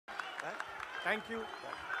Thank you.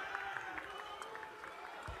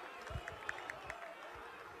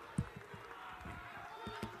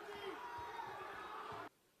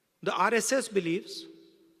 The RSS believes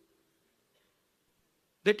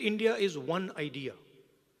that India is one idea.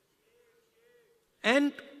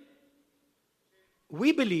 And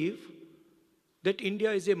we believe that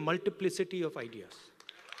India is a multiplicity of ideas.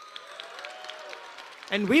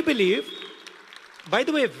 And we believe, by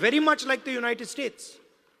the way, very much like the United States,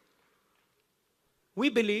 we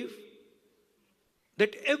believe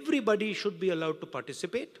that everybody should be allowed to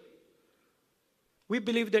participate. We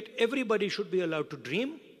believe that everybody should be allowed to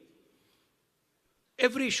dream.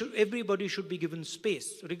 Everybody should be given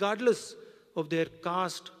space, regardless of their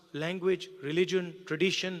caste, language, religion,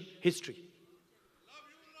 tradition, history.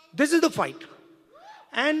 This is the fight.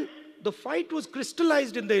 And the fight was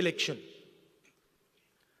crystallized in the election,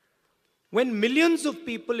 when millions of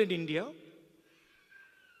people in India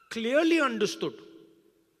clearly understood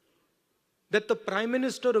that the Prime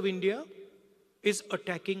Minister of India is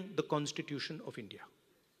attacking the Constitution of India.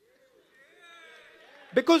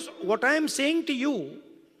 Because what I am saying to you,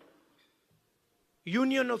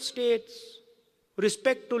 union of states,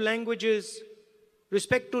 respect to languages,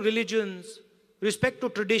 respect to religions, respect to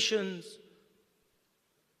traditions,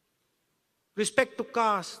 respect to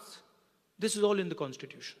castes, this is all in the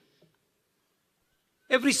Constitution.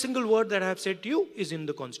 Every single word that I have said to you is in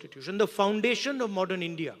the Constitution. The foundation of modern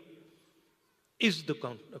India is the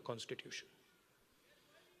Constitution.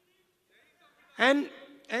 And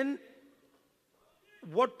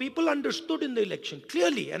what people understood in the election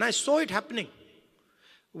clearly, and I saw it happening,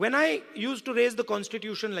 when I used to raise the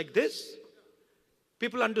Constitution like this,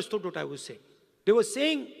 people understood what I was saying. They were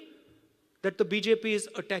saying that the BJP is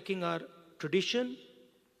attacking our tradition,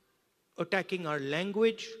 attacking our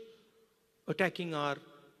language, attacking our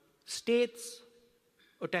states,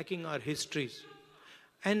 attacking our histories.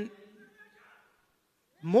 And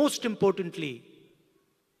most importantly,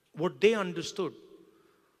 what they understood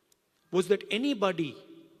was that anybody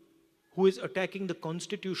who is attacking the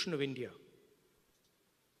Constitution of India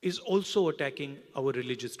is also attacking our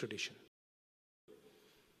religious tradition.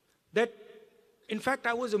 That, in fact,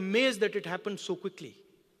 I was amazed that it happened so quickly,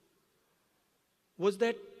 was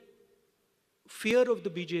that fear of the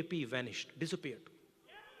BJP vanished, disappeared,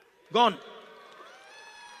 gone.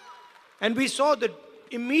 And we saw that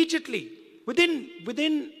immediately,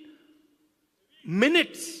 within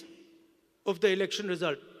minutes of the election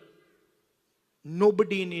result,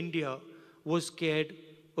 nobody in India was scared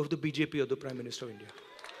of the BJP or the Prime Minister of India.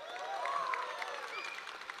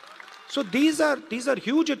 So these are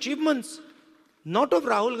huge achievements, not of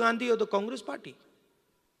Rahul Gandhi or the Congress party.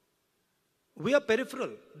 We are peripheral.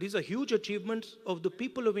 These are huge achievements of the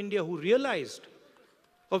people of India who realized,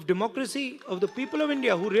 of democracy, of the people of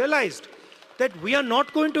India who realized that we are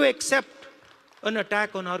not going to accept an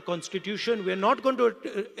attack on our Constitution. We are not going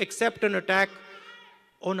to accept an attack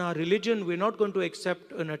on our religion. We are not going to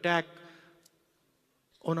accept an attack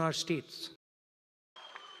on our states.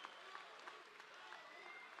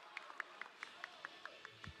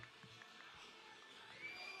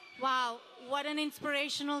 Wow, what an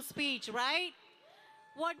inspirational speech, right?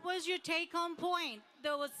 What was your take-home point?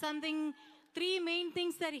 There was three main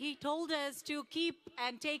things that he told us to keep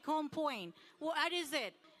and take home point. What is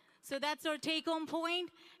it? So that's our take-home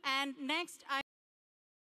point. And next, I